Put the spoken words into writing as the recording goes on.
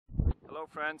Hello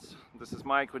friends, this is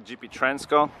Mike with GP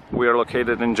Transco. We are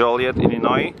located in Joliet,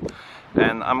 Illinois,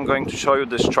 and I'm going to show you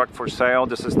this truck for sale.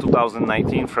 This is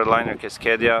 2019 Freightliner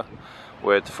Cascadia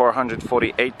with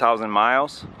 448,000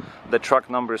 miles. The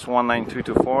truck number is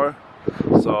 19224.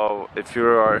 So if you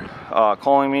are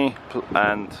calling me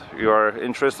and you are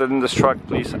interested in this truck,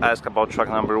 please ask about truck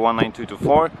number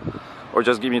 19224 or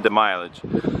just give me the mileage.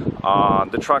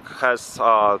 The truck has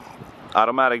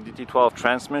automatic DT12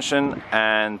 transmission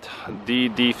and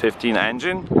DD15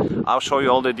 engine. I'll show you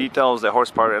all the details, the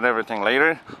horsepower and everything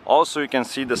later. Also, you can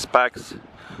see the specs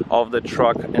of the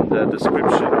truck in the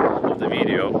description of the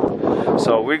video.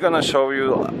 So we're gonna show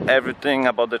you everything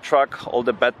about the truck, all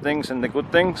the bad things and the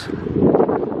good things.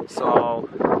 So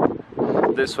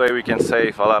this way we can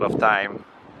save a lot of time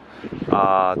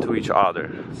to each other.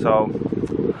 So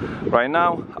right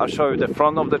now I'll show you the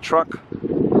front of the truck.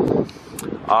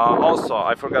 Also,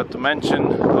 I forgot to mention,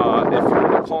 if you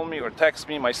want to call me or text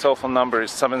me, my cell phone number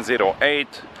is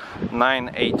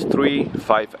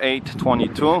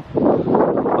 708-983-5822,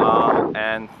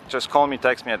 and just call me,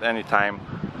 text me at any time.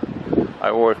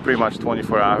 I work pretty much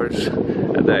 24 hours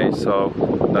a day, so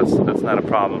that's not a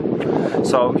problem.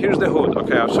 So here's the hood.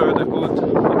 Okay, I'll show you the hood. The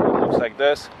hood looks like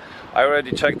this. I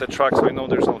already checked the truck, so I know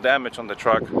there's no damage on the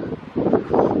truck.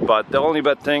 But the only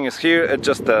bad thing is here, it's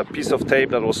just a piece of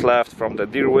tape that was left from the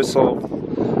deer whistle.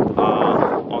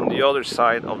 On the other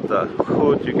side of the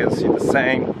hood you can see the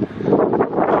same.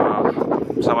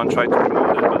 Someone tried to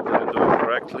remove it but didn't do it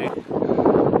correctly.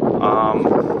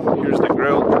 Here's the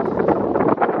grill.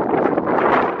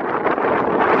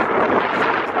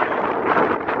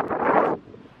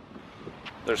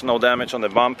 There's no damage on the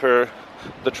bumper.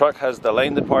 The truck has the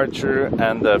lane departure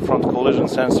and the front collision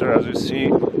sensor, as you see.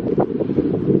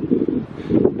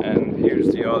 Here's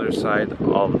the other side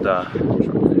of the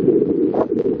truck.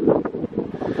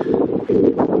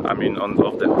 I mean,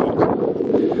 of the hood.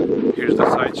 Here's the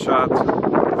side shot.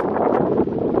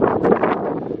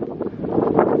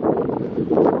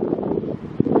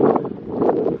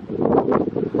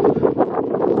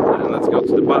 And let's go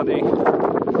to the body.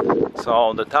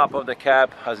 So the top of the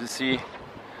cab, as you see,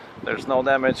 there's no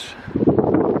damage.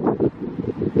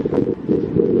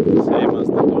 Same as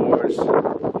the doors.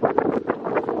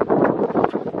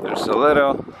 There's a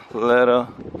little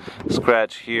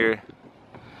scratch here.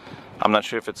 I'm not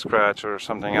sure if it's scratch or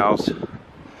something else.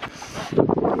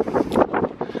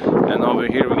 And over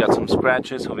here we got some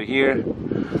scratches over here.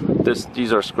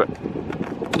 These are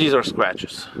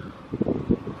scratches.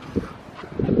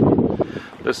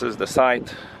 This is the side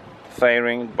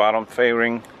fairing, bottom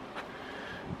fairing.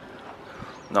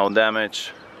 No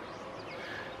damage.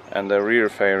 And the rear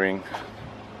fairing.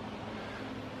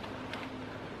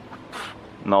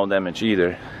 No damage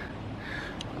either.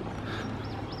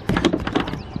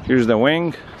 Here's the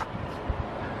wing.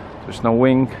 There's no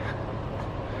wing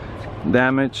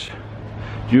damage.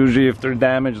 Usually if they're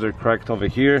damaged, they're cracked over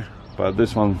here, but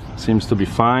this one seems to be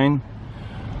fine.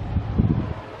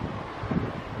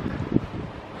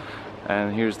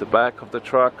 And here's the back of the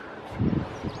truck.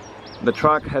 The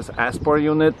truck has Espar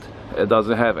unit. It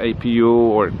doesn't have APU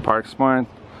or Park Smart.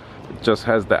 It just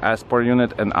has the Espar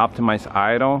unit and optimized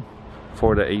idle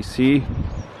for the AC.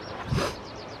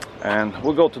 And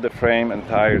we'll go to the frame and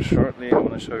tires shortly. I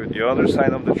want to show you the other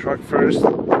side of the truck first. So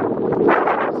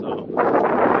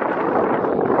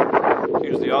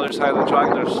here's the other side of the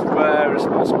truck. There's a very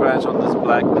small scratch on this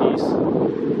black piece,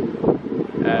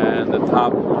 and the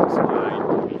top looks fine.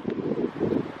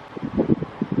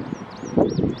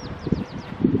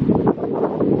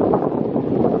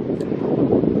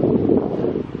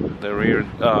 The rear,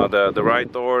 the right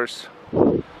doors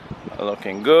are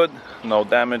looking good. No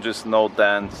damages, no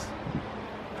dents.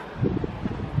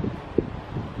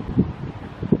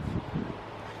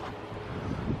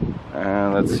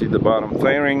 And let's see the bottom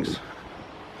fairings.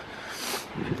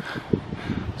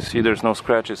 See, there's no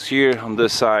scratches here on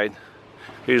this side.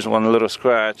 Here's one little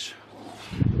scratch.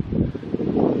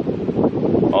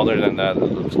 Other than that, it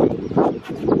looks good.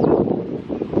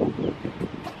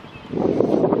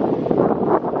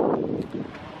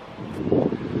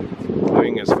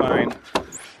 Wing is fine.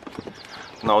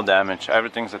 No damage.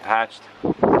 Everything's attached.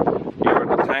 Here are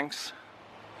the tanks.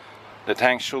 The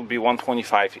tanks should be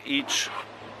 125 each.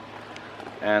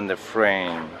 And the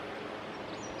frame.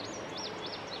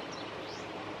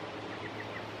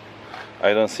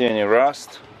 I don't see any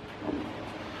rust.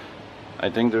 I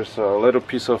think there's a little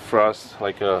piece of rust,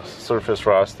 like a surface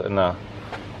rust in the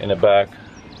back.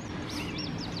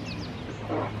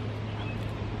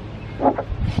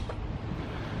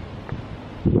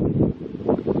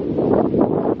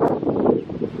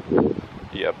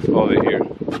 Yep, over here.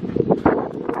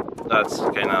 that's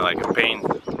kind of like a paint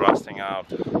rusting out.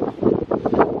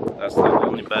 That's the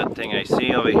only bad thing I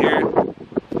see over here.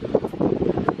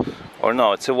 Or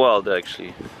no, it's a weld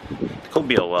actually. It could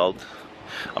be a weld.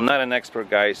 I'm not an expert,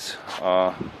 guys.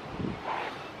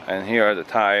 And here are the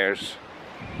tires.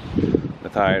 The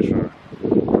tires are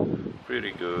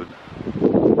pretty good.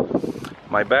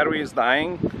 My battery is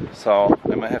dying, so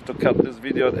I might have to cut this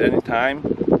video at any time.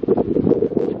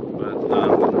 But I'm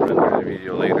gonna render the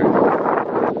video later.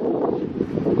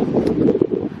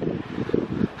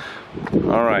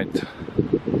 All right.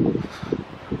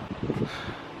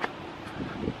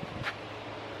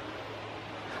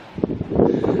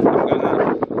 I'm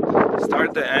gonna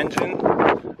start the engine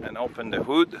and open the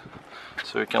hood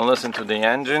so you can listen to the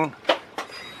engine.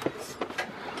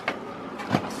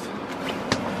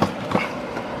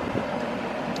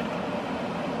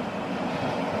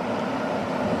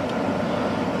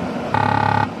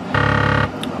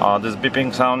 This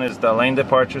beeping sound is the lane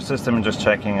departure system. I'm just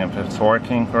checking if it's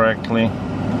working correctly.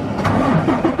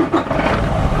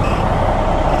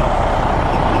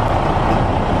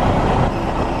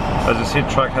 As you see, the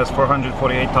truck has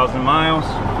 448,000 miles.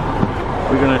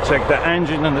 We're gonna check the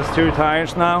engine and the steer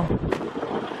tires now.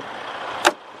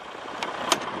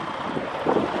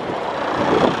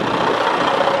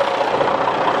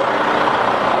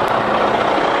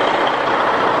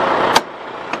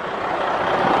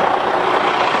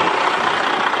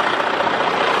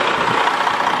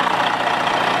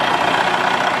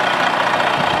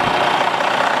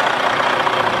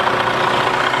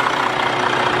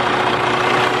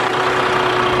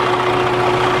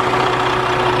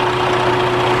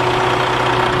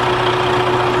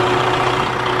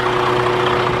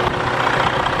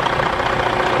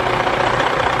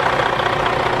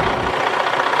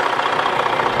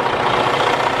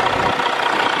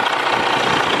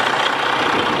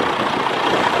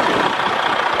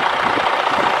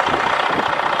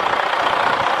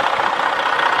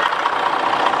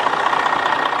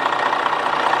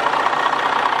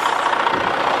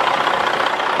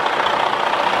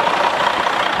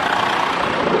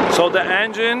 So the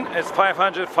engine is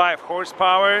 505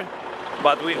 horsepower,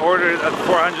 but we ordered it at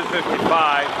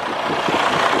 455.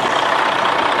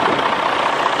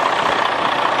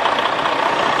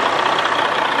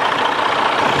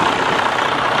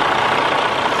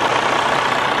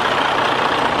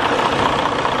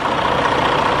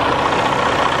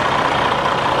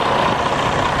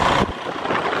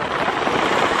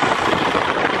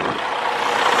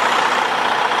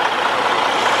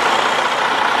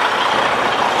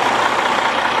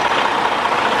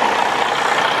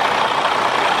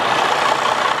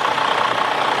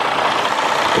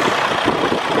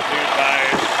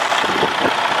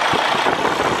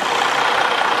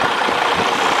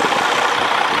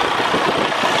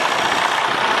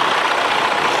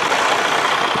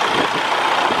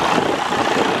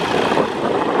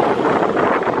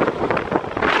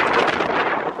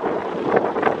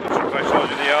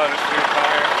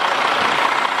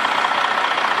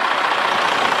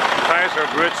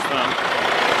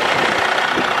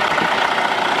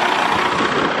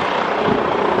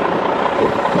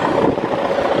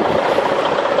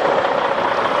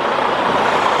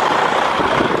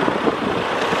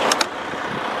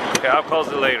 I'll close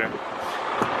it later.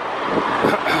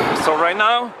 So right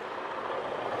now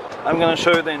I'm gonna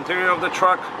show you the interior of the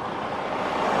truck.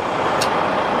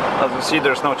 As you see,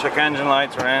 there's no check engine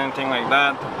lights or anything like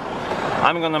that.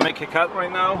 I'm gonna make a cut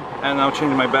right now and I'll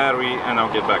change my battery and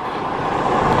I'll get back.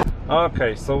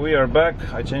 Okay, so we are back.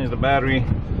 I changed the battery,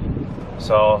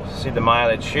 so see the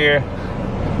mileage here,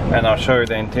 and I'll show you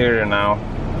the interior now.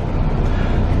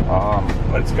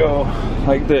 Let's go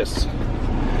like this.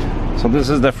 So this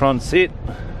is the front seat,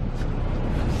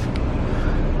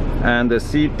 and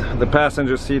the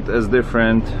passenger seat is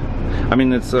different. I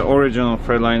mean, it's the original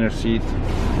Freightliner seat,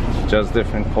 just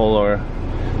different color.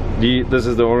 This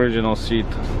is the original seat.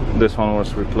 This one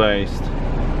was replaced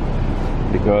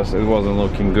because it wasn't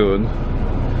looking good.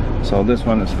 So this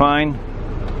one is fine.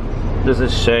 This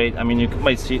is shade. I mean, you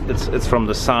might see it's from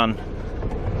the sun.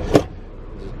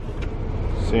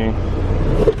 See,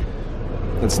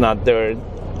 it's not dirt.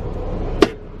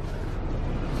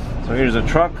 So here's the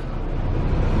truck.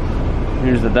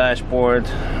 Here's the dashboard.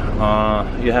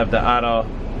 You have the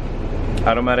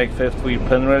automatic fifth wheel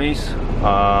pin release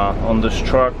on this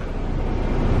truck.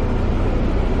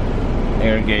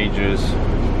 Air gauges.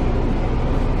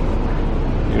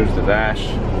 Here's the dash.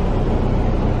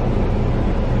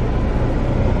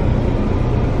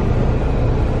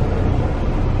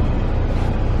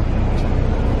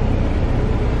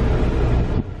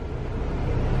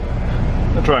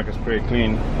 The truck is pretty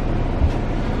clean.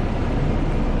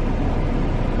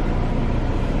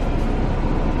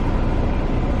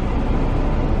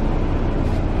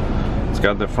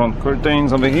 got the front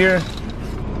curtains over here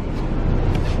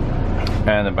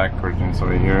and the back curtains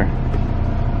over here.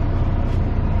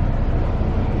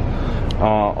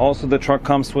 Also the truck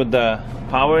comes with the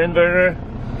power inverter.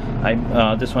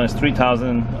 This one is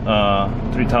 3000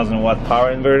 watt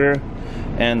power inverter,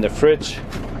 and the fridge.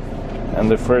 And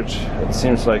the fridge, it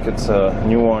seems like it's a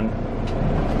new one,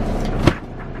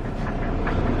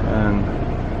 and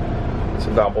it's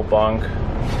a double bunk.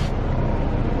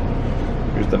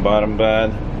 Here's the bottom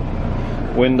bed.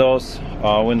 Windows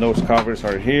covers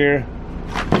are here.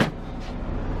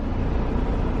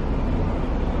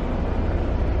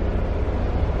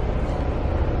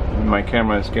 My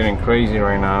camera is getting crazy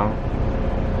right now.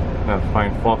 I gotta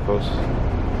find focus.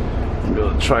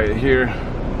 We'll try it here.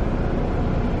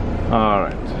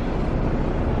 Alright.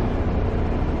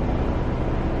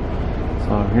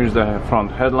 So here's the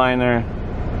front headliner.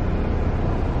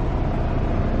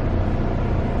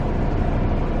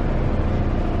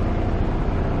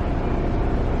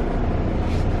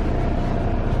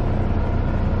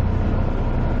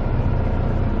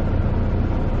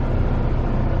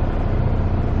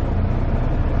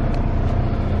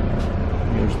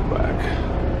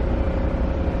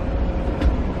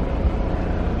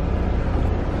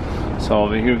 So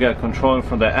over here we got control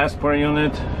for the Espar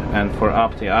unit and for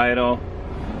Opti idle.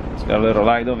 It's got a little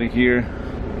light over here.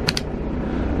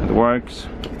 It works.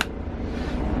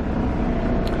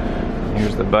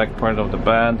 Here's the back part of the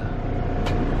bed.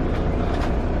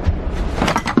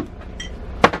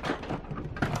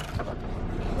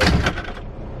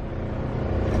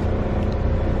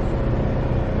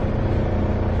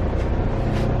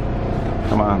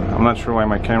 Come on, I'm not sure why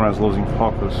my camera is losing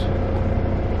focus.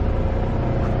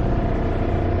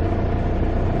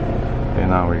 Okay,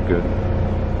 now we're good.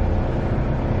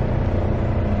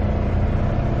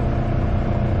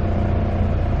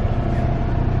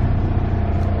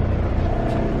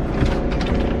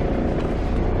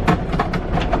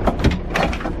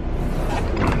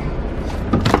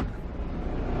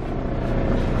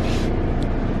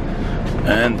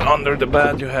 And under the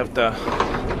bed you have the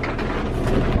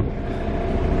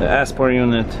Espar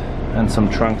unit and some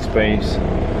trunk space,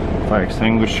 fire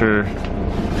extinguisher.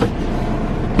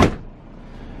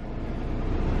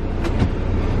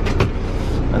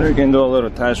 And we can do a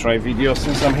little test drive video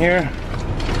since I'm here.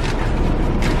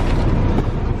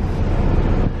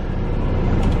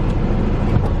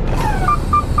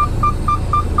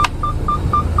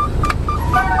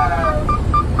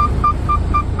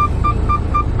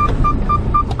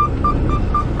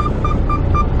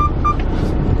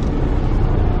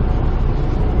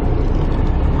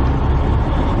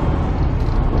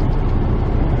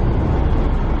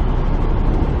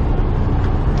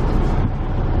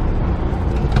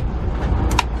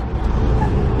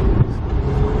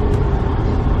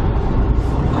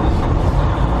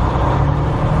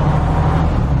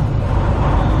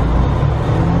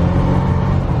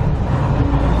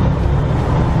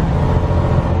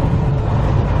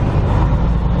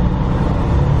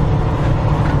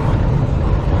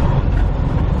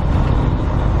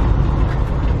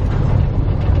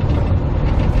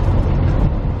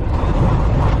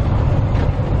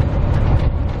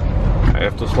 I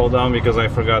have to slow down because I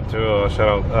forgot to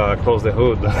close the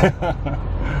hood. I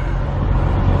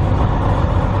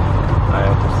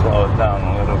have to slow it down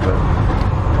a little bit.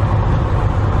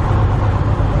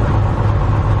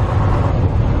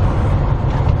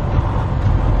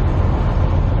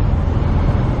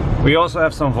 We also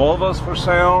have some Volvos for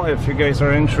sale. If you guys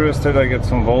are interested, I get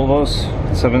some Volvos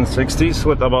 760s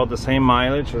with about the same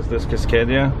mileage as this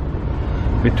Cascadia,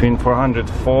 between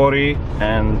 440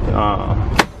 and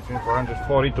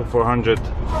 440 to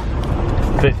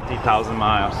 450,000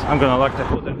 miles. I'm gonna lock the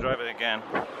hood and drive it again.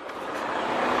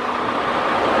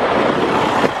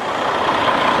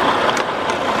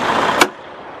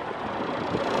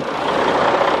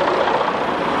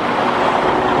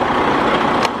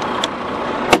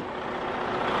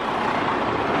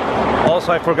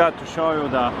 Also, I forgot to show you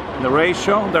the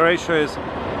ratio. The ratio is,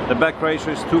 the back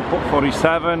ratio is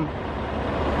 247.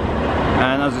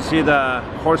 And as you see, the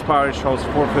horsepower shows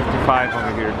 455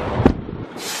 over here.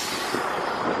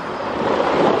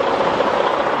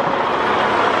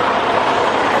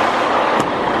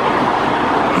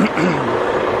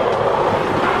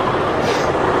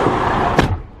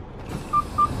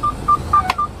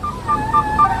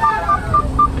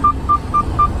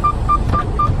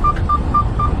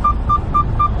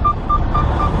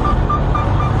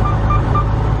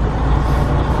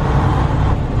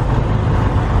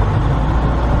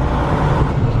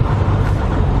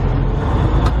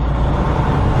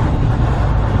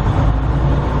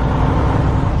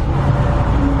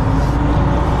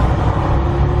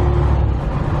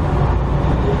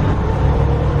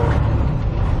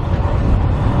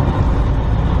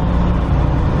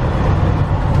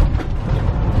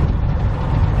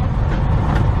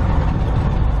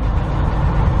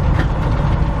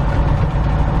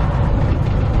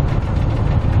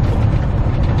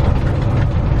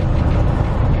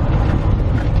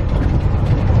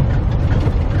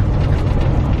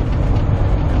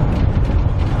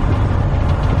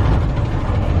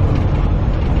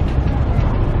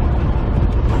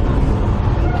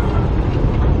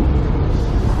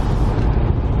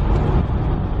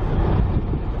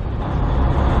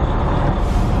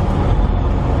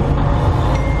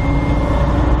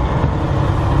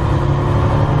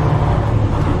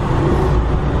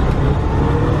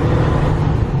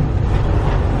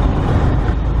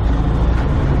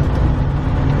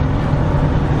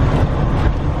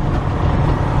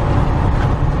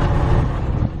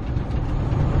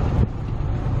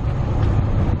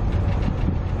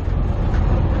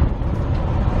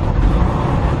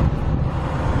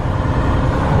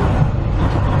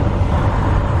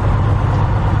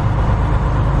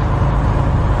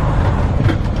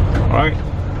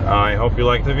 hope you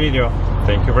liked the video.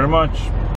 Thank you very much.